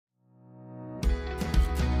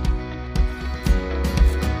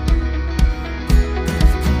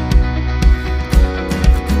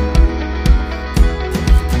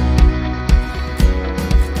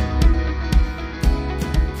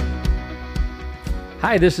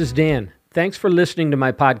Hi, this is Dan. Thanks for listening to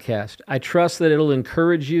my podcast. I trust that it'll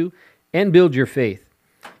encourage you and build your faith.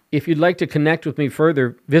 If you'd like to connect with me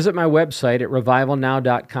further, visit my website at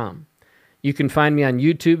revivalnow.com. You can find me on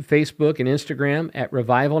YouTube, Facebook, and Instagram at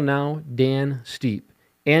RevivalNow Dan Steepe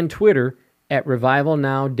and Twitter at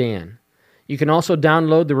RevivalNowDan. You can also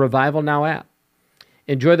download the Revival Now app.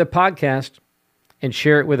 Enjoy the podcast and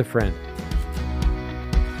share it with a friend.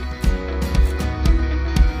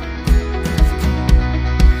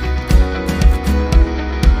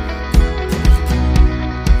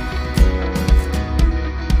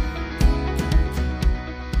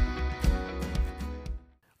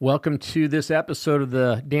 Welcome to this episode of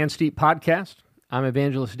the Dan Steepe podcast. I'm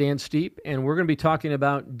Evangelist Dan Steepe, and we're going to be talking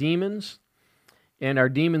about demons and are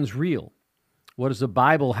demons real? What does the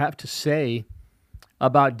Bible have to say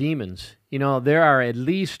about demons? You know, there are at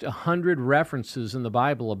least 100 references in the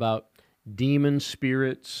Bible about demons,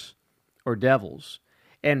 spirits, or devils.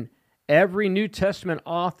 And every New Testament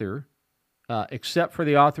author, except for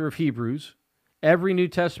the author of Hebrews, every New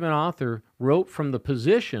Testament author wrote from the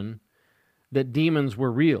position that demons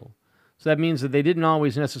were real. So that means that they didn't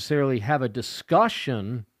always necessarily have a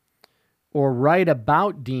discussion or write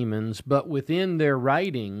about demons, but within their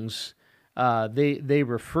writings, they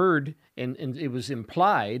referred, and it was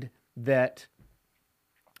implied that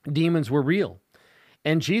demons were real.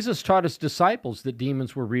 And Jesus taught his disciples that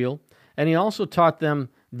demons were real, and he also taught them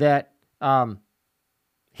that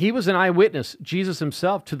he was an eyewitness, Jesus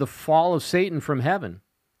himself, to the fall of Satan from heaven.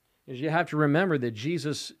 As you have to remember that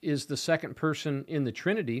Jesus is the second person in the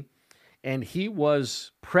Trinity, and he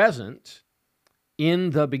was present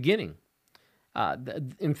in the beginning.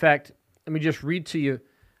 In fact, let me just read to you.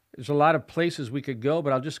 There's a lot of places we could go,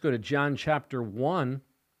 but I'll just go to John chapter 1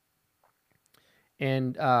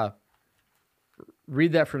 and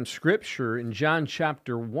read that from Scripture. In John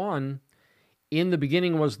chapter 1, in the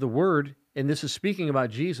beginning was the Word, and this is speaking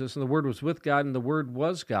about Jesus, and the Word was with God, and the Word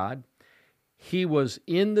was God. He was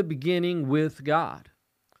in the beginning with God.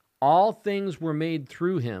 All things were made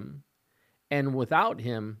through him, and without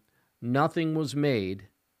him nothing was made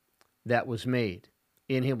that was made.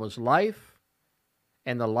 In him was life,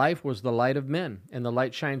 and the life was the light of men. And the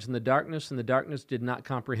light shines in the darkness, and the darkness did not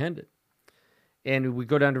comprehend it. And we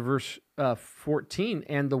go down to verse 14.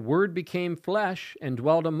 And the Word became flesh and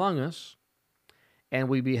dwelt among us, and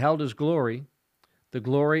we beheld his glory, the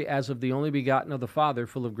glory as of the only begotten of the Father,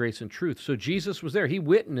 full of grace and truth. So Jesus was there. He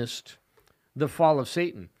witnessed the fall of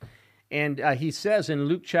Satan. And he says in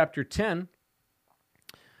Luke chapter 10,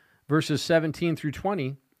 verses 17 through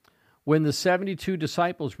 20, when the 72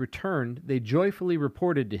 disciples returned, they joyfully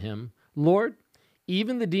reported to him, Lord,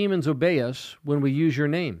 even the demons obey us when we use your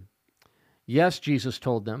name. Yes, Jesus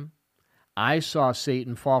told them, I saw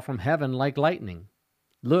Satan fall from heaven like lightning.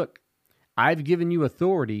 Look, I've given you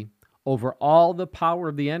authority over all the power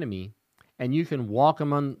of the enemy, and you can walk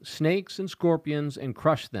among snakes and scorpions and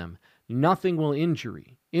crush them. Nothing will injure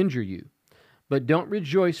you. But don't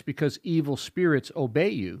rejoice because evil spirits obey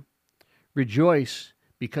you. Rejoice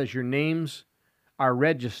because your names are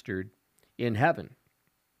registered in heaven.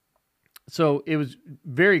 So it was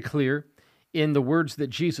very clear in the words that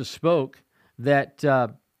Jesus spoke that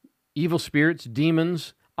evil spirits,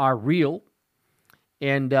 demons, are real,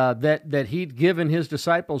 and that he'd given his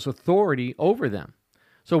disciples authority over them.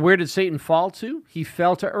 So where did Satan fall to? He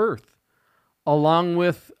fell to earth, along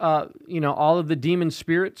with all of the demon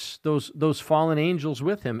spirits, those fallen angels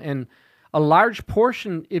with him. And a large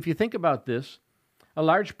portion, if you think about this, a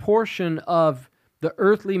large portion of the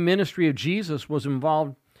earthly ministry of Jesus was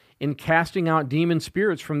involved in casting out demon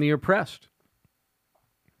spirits from the oppressed.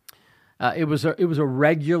 It was a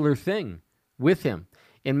regular thing with him.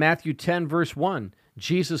 In Matthew 10, verse 1,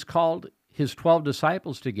 Jesus called his 12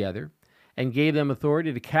 disciples together and gave them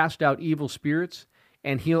authority to cast out evil spirits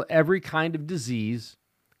and heal every kind of disease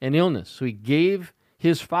and illness. So he gave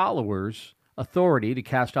his followers authority to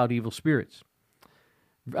cast out evil spirits.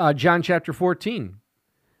 John chapter 14,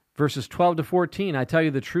 verses 12 to 14, I tell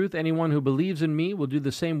you the truth, anyone who believes in me will do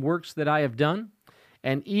the same works that I have done,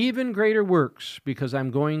 and even greater works, because I'm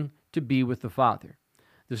going to be with the Father.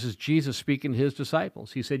 This is Jesus speaking to his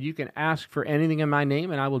disciples. He said, you can ask for anything in my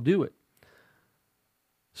name, and I will do it.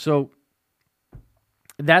 So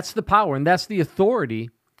that's the power, and that's the authority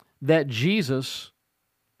that Jesus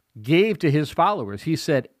gave to his followers. He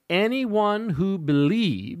said, anyone who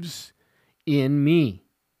believes in me.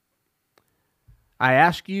 I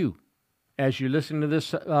ask you, as you listen to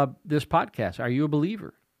this podcast, are you a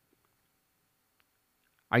believer?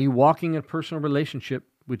 Are you walking in a personal relationship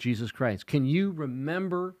with Jesus Christ? Can you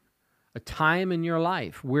remember a time in your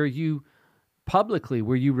life where you publicly,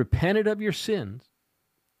 where you repented of your sins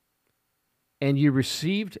and you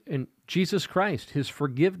received in Jesus Christ his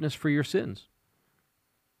forgiveness for your sins.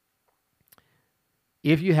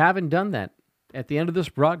 If you haven't done that, at the end of this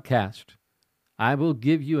broadcast, I will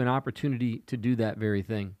give you an opportunity to do that very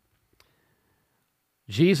thing.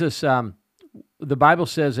 Jesus, the Bible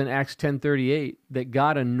says in Acts 10:38 that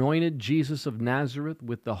God anointed Jesus of Nazareth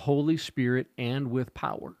with the Holy Spirit and with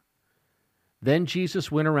power. Then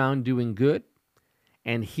Jesus went around doing good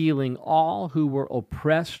and healing all who were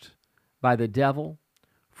oppressed by the devil,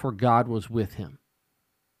 for God was with him.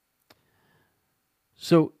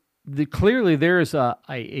 So clearly there is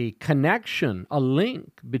a connection, a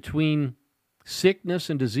link between sickness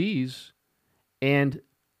and disease and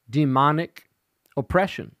demonic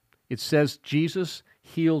oppression. It says Jesus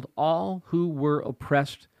healed all who were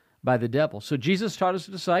oppressed by the devil. So Jesus taught his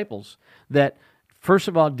disciples that, first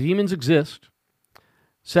of all, demons exist.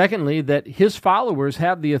 Secondly, that his followers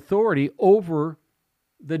have the authority over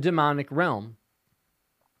the demonic realm.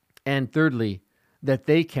 And thirdly, that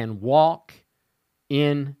they can walk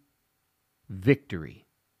in victory.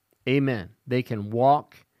 Amen. They can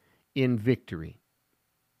walk in victory.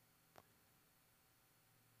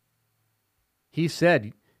 He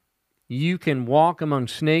said, you can walk among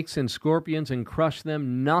snakes and scorpions and crush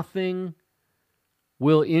them. Nothing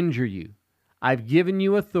will injure you. I've given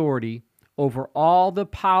you authority over all the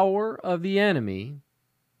power of the enemy,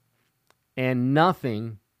 and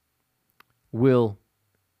nothing will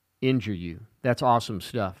injure you. That's awesome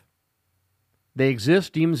stuff. They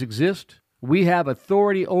exist. Demons exist. We have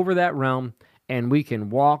authority over that realm, and we can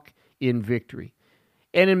walk in victory.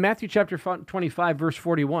 And in Matthew chapter 25, verse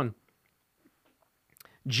 41,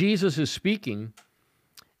 Jesus is speaking,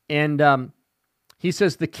 and he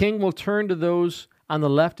says, the king will turn to those on the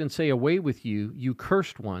left and say, away with you, you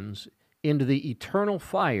cursed ones, into the eternal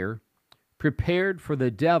fire prepared for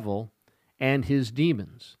the devil and his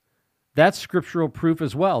demons. That's scriptural proof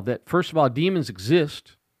as well, that first of all, demons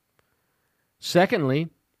exist. Secondly,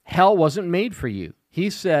 hell wasn't made for you.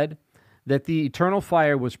 He said that the eternal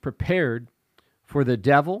fire was prepared for the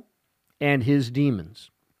devil and his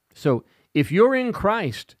demons. So if you're in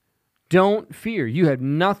Christ, don't fear. You have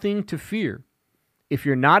nothing to fear. If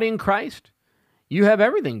you're not in Christ, you have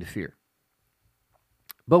everything to fear.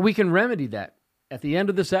 But we can remedy that at the end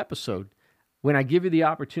of this episode when I give you the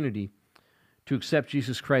opportunity to accept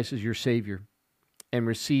Jesus Christ as your Savior and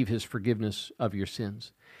receive his forgiveness of your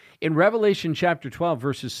sins. In Revelation chapter 12,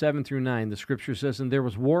 verses 7 through 9, the scripture says, and there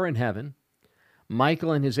was war in heaven.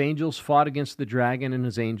 Michael and his angels fought against the dragon and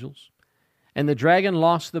his angels, and the dragon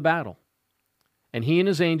lost the battle, and he and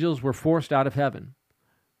his angels were forced out of heaven.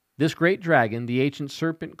 This great dragon, the ancient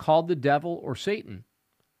serpent called the devil or Satan,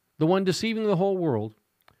 the one deceiving the whole world,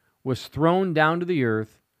 was thrown down to the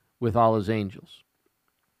earth with all his angels.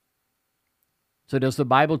 So does the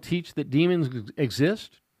Bible teach that demons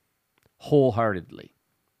exist? Wholeheartedly.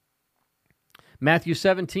 Matthew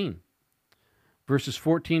 17, verses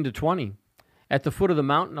 14 to 20. At the foot of the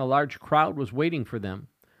mountain, a large crowd was waiting for them.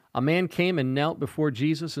 A man came and knelt before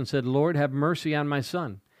Jesus and said, Lord, have mercy on my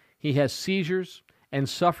son. He has seizures and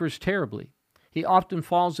suffers terribly. He often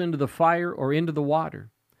falls into the fire or into the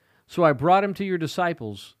water. So I brought him to your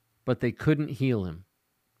disciples, but they couldn't heal him.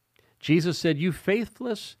 Jesus said, you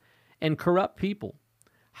faithless and corrupt people,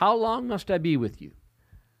 how long must I be with you?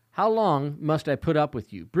 How long must I put up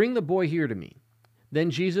with you? Bring the boy here to me. Then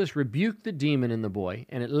Jesus rebuked the demon in the boy,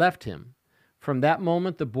 and it left him. From that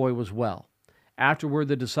moment, the boy was well. Afterward,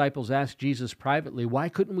 the disciples asked Jesus privately, why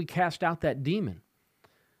couldn't we cast out that demon?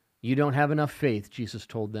 You don't have enough faith, Jesus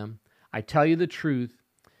told them. I tell you the truth.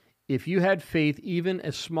 If you had faith even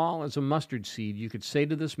as small as a mustard seed, you could say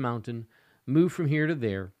to this mountain, move from here to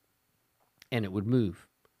there, and it would move.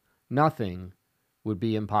 Nothing would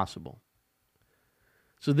be impossible.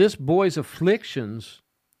 So this boy's afflictions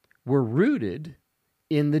were rooted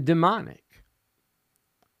in the demonic.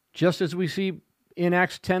 Just as we see in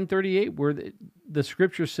Acts 10:38, where the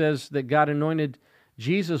scripture says that God anointed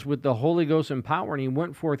Jesus with the Holy Ghost and power, and he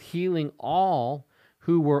went forth healing all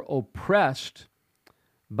who were oppressed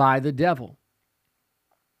by the devil.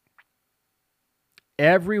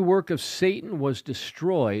 Every work of Satan was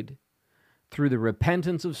destroyed through the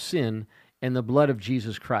repentance of sin and the blood of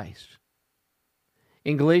Jesus Christ.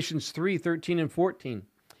 In Galatians 3:13 and 14,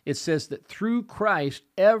 it says that through Christ,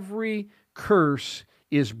 every curse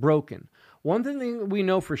is broken. One thing that we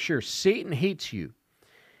know for sure, Satan hates you.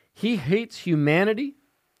 He hates humanity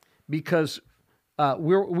because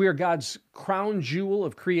we're God's crown jewel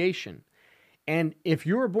of creation. And if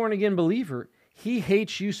you're a born-again believer, he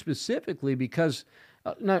hates you specifically because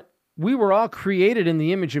we were all created in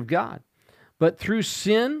the image of God. But through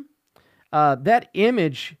sin, that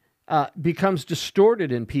image becomes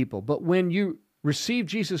distorted in people. But when you receive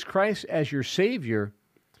Jesus Christ as your Savior,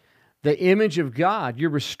 the image of God, you're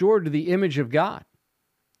restored to the image of God.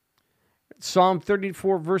 Psalm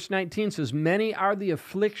 34, verse 19 says, many are the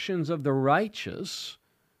afflictions of the righteous,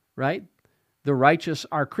 right? The righteous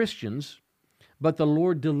are Christians, but the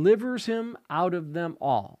Lord delivers him out of them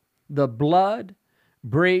all. The blood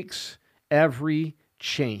breaks every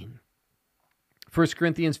chain. 1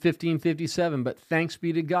 Corinthians 15:57, but thanks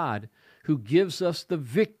be to God who gives us the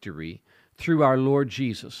victory through our Lord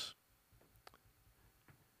Jesus.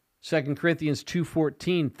 2 Corinthians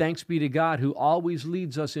 2:14, thanks be to God who always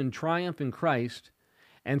leads us in triumph in Christ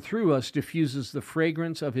and through us diffuses the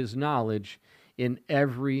fragrance of his knowledge in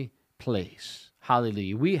every place.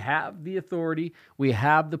 Hallelujah. We have the authority, we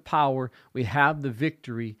have the power, we have the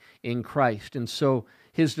victory in Christ. And so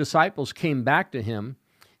his disciples came back to him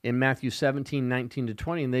in Matthew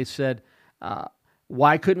 17:19-20, and they said,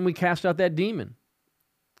 why couldn't we cast out that demon?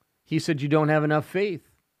 He said, you don't have enough faith.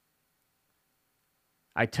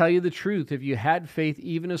 I tell you the truth, if you had faith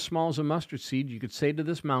even as small as a mustard seed, you could say to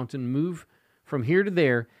this mountain, move from here to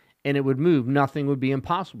there, and it would move. Nothing would be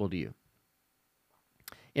impossible to you.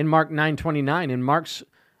 In Mark 9:29, in Mark's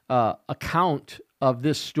account of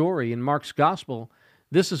this story, in Mark's gospel,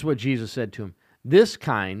 this is what Jesus said to him. This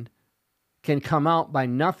kind can come out by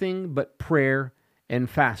nothing but prayer and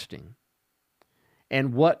fasting.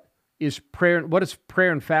 And what does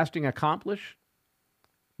prayer and fasting accomplish?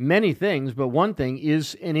 Many things, but one thing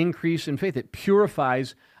is an increase in faith. It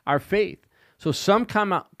purifies our faith. So some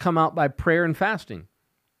come out by prayer and fasting.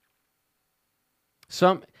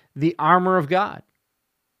 Some, the armor of God,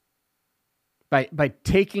 by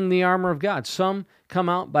taking the armor of God. Some come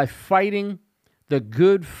out by fighting the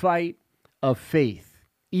good fight of faith,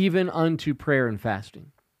 even unto prayer and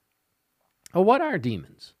fasting. Well, what are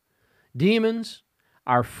demons? Demons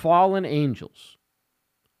are fallen angels,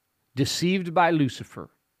 deceived by Lucifer.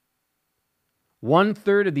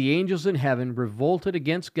 1/3 of the angels in heaven revolted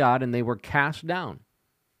against God, and they were cast down.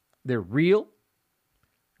 They're real,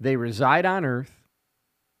 they reside on earth,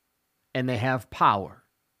 and they have power,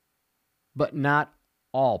 but not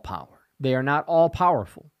all power. They are not all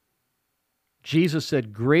powerful. Jesus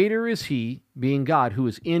said, greater is he, being God, who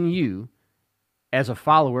is in you as a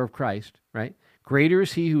follower of Christ, right? Greater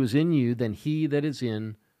is he who is in you than he that is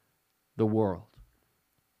in the world.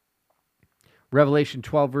 Revelation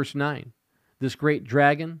 12, verse 9. This great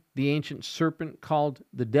dragon, the ancient serpent called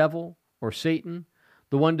the devil or Satan,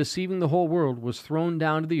 the one deceiving the whole world, was thrown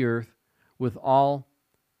down to the earth with all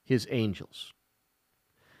his angels.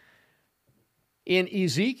 In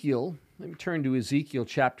Ezekiel, let me turn to Ezekiel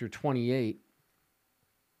chapter 28.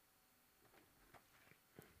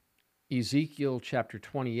 Ezekiel chapter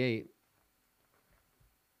 28.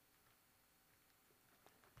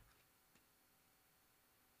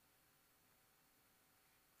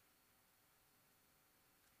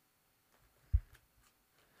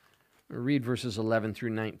 We'll read verses 11 through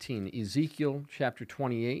 19. Ezekiel chapter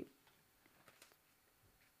 28,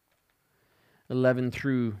 11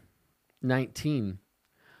 through 19.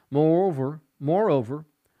 Moreover,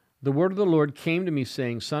 the word of the Lord came to me,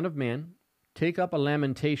 saying, Son of man, take up a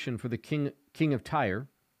lamentation for the king of Tyre.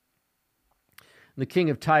 The king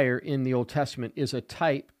of Tyre in the Old Testament is a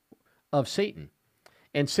type of Satan.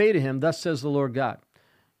 And say to him, Thus says the Lord God,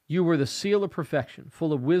 you were the seal of perfection,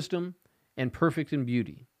 full of wisdom and perfect in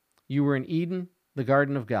beauty. You were in Eden, the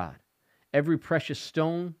garden of God. Every precious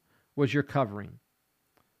stone was your covering.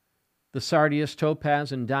 The sardius,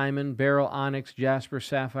 topaz, and diamond, beryl, onyx, jasper,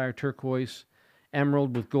 sapphire, turquoise,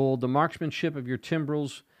 emerald with gold. The marksmanship of your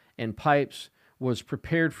timbrels and pipes was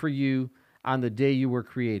prepared for you on the day you were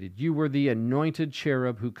created. You were the anointed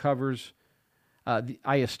cherub who covers.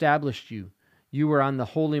 I established you. You were on the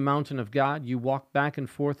holy mountain of God. You walked back and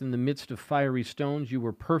forth in the midst of fiery stones. You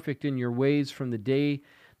were perfect in your ways from the day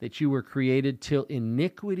that you were created till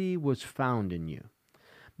iniquity was found in you.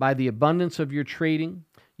 By the abundance of your trading,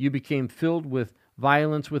 you became filled with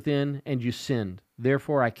violence within, and you sinned.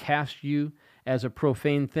 Therefore I cast you as a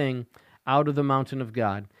profane thing out of the mountain of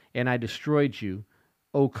God, and I destroyed you,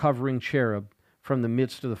 O covering cherub, from the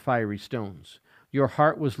midst of the fiery stones. Your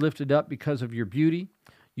heart was lifted up because of your beauty.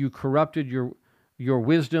 You corrupted your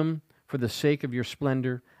wisdom for the sake of your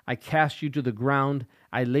splendor. I cast you to the ground.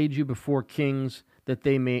 I laid you before kings, that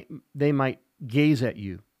they might gaze at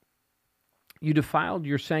you. You defiled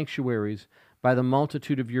your sanctuaries by the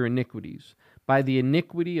multitude of your iniquities, by the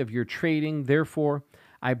iniquity of your trading. Therefore,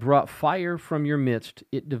 I brought fire from your midst.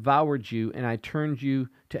 It devoured you, and I turned you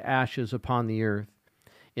to ashes upon the earth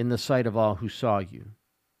in the sight of all who saw you.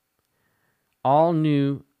 All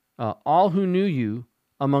who knew you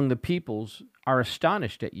among the peoples are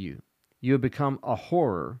astonished at you. You have become a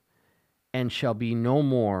horror and shall be no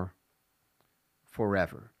more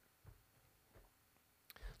forever.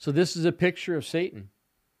 So this is a picture of Satan,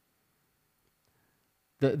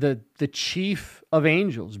 the chief of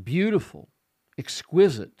angels, beautiful,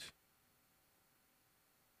 exquisite.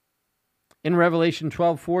 In Revelation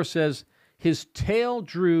 12:4 says, his tail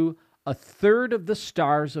drew a third of the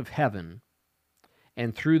stars of heaven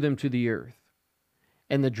and threw them to the earth.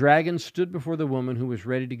 And the dragon stood before the woman who was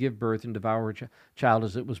ready to give birth and devour her child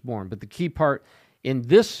as it was born. But the key part in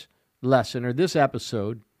this lesson or this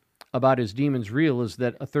episode about is demons real is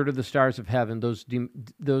that a third of the stars of heaven,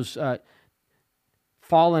 those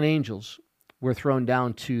fallen angels, were thrown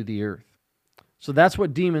down to the earth. So that's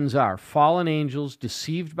what demons are. Fallen angels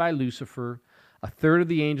deceived by Lucifer, a third of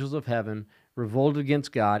the angels of heaven revolted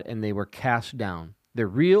against God, and they were cast down. They're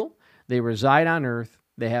real. They reside on earth.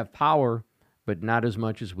 They have power, but not as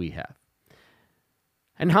much as we have.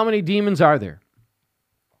 And how many demons are there?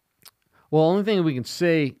 Well, the only thing we can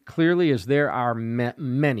say clearly is there are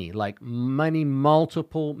many, like many,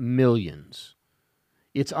 multiple millions.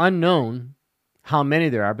 It's unknown how many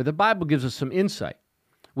there are, but the Bible gives us some insight.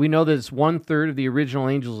 We know that it's 1/3 of the original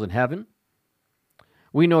angels in heaven.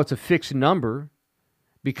 We know it's a fixed number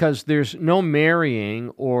because there's no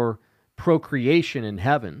marrying or procreation in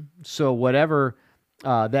heaven. So whatever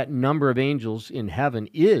that number of angels in heaven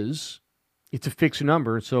is, it's a fixed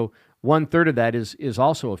number. So 1/3 of that is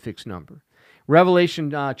also a fixed number.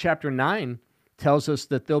 Revelation chapter 9 tells us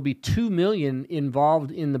that there'll be 2 million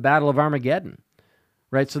involved in the Battle of Armageddon,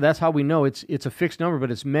 right? So that's how we know it's a fixed number,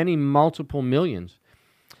 but it's many multiple millions.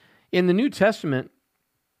 In the New Testament,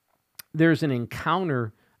 there's an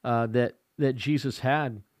encounter that Jesus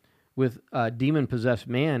had with a demon-possessed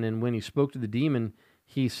man, and when he spoke to the demon,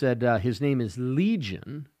 he said, his name is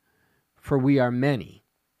Legion, for we are many.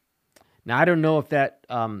 Now, I don't know if that,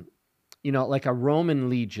 like a Roman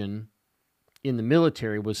legion in the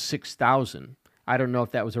military was 6,000. I don't know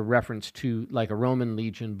if that was a reference to like a Roman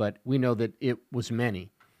legion, but we know that it was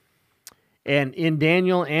many. And in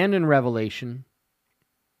Daniel and in Revelation,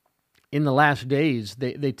 in the last days,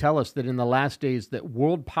 they tell us that in the last days that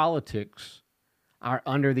world politics are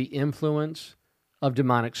under the influence of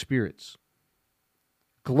demonic spirits.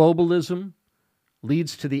 Globalism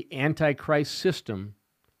leads to the Antichrist system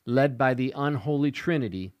led by the unholy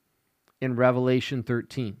Trinity in Revelation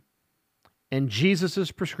 13. And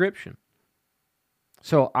Jesus' prescription.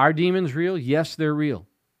 So are demons real? Yes, they're real.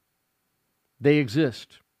 They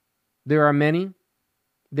exist. There are many.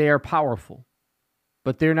 They are powerful.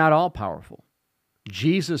 But they're not all powerful.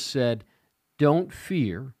 Jesus said, don't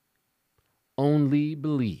fear, only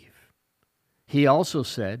believe. He also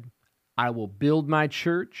said, I will build my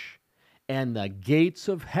church, and the gates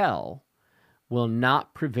of hell will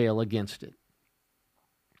not prevail against it.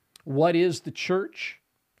 What is the church?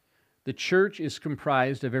 The church is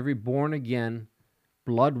comprised of every born-again,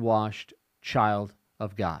 blood-washed child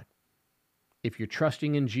of God. If you're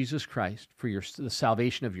trusting in Jesus Christ for the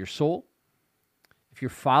salvation of your soul, if you're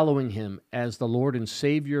following him as the Lord and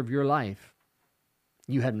Savior of your life,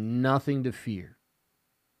 you have nothing to fear.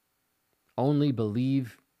 Only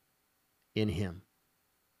believe in him.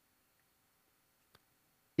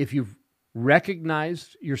 If you've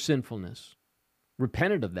recognized your sinfulness,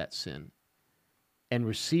 repented of that sin, and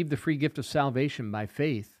received the free gift of salvation by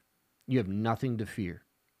faith, you have nothing to fear.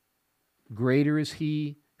 Greater is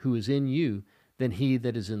he who is in you than he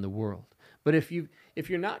that is in the world. But if you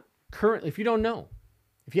don't know,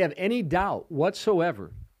 if you have any doubt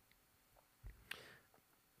whatsoever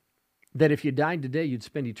that if you died today, you'd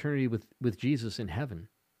spend eternity with Jesus in heaven,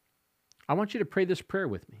 I want you to pray this prayer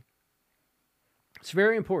with me. It's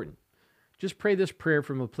very important. Just pray this prayer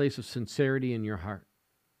from a place of sincerity in your heart.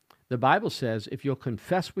 The Bible says if you'll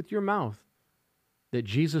confess with your mouth that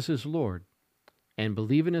Jesus is Lord and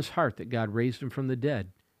believe in his heart that God raised him from the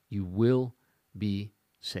dead, you will be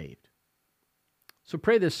saved. So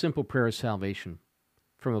pray this simple prayer of salvation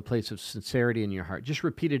from a place of sincerity in your heart. Just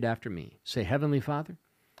repeat it after me. Say, Heavenly Father,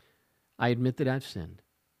 I admit that I've sinned.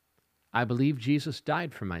 I believe Jesus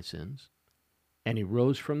died for my sins, and he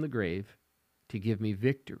rose from the grave to give me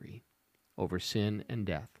victory over sin and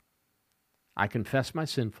death. I confess my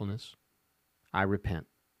sinfulness. I repent.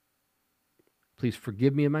 Please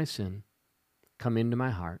forgive me of my sin, come into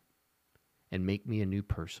my heart, and make me a new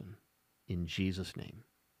person. In Jesus' name,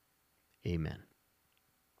 amen.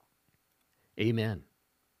 Amen.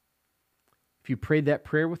 If you prayed that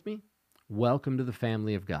prayer with me, welcome to the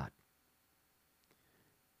family of God.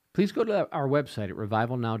 Please go to our website at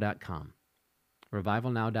revivalnow.com.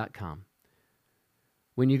 Revivalnow.com.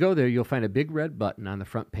 When you go there, you'll find a big red button on the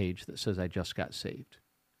front page that says, I just got saved.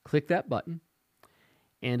 Click that button,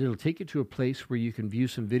 and it'll take you to a place where you can view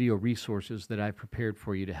some video resources that I've prepared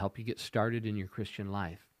for you to help you get started in your Christian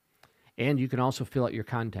life. And you can also fill out your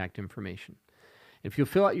contact information. If you'll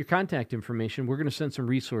fill out your contact information, we're going to send some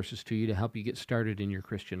resources to you to help you get started in your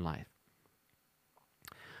Christian life.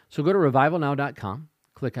 So go to revivalnow.com,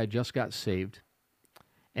 click I Just Got Saved,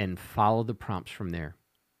 and follow the prompts from there.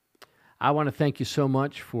 I want to thank you so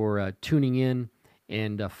much for tuning in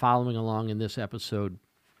and following along in this episode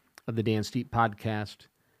of the Dan Steepe Podcast,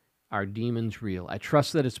 Are Demons Real? I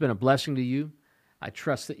trust that it's been a blessing to you. I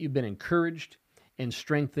trust that you've been encouraged and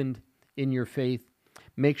strengthened in your faith.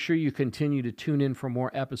 Make sure you continue to tune in for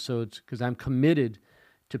more episodes, because I'm committed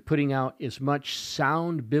to putting out as much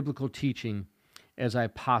sound biblical teaching as I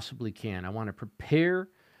possibly can. I want to prepare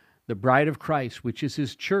the bride of Christ, which is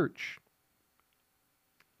his church,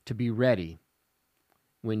 to be ready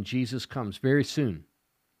when Jesus comes very soon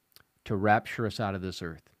to rapture us out of this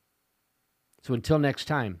earth. So until next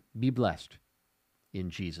time, be blessed in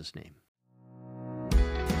Jesus' name.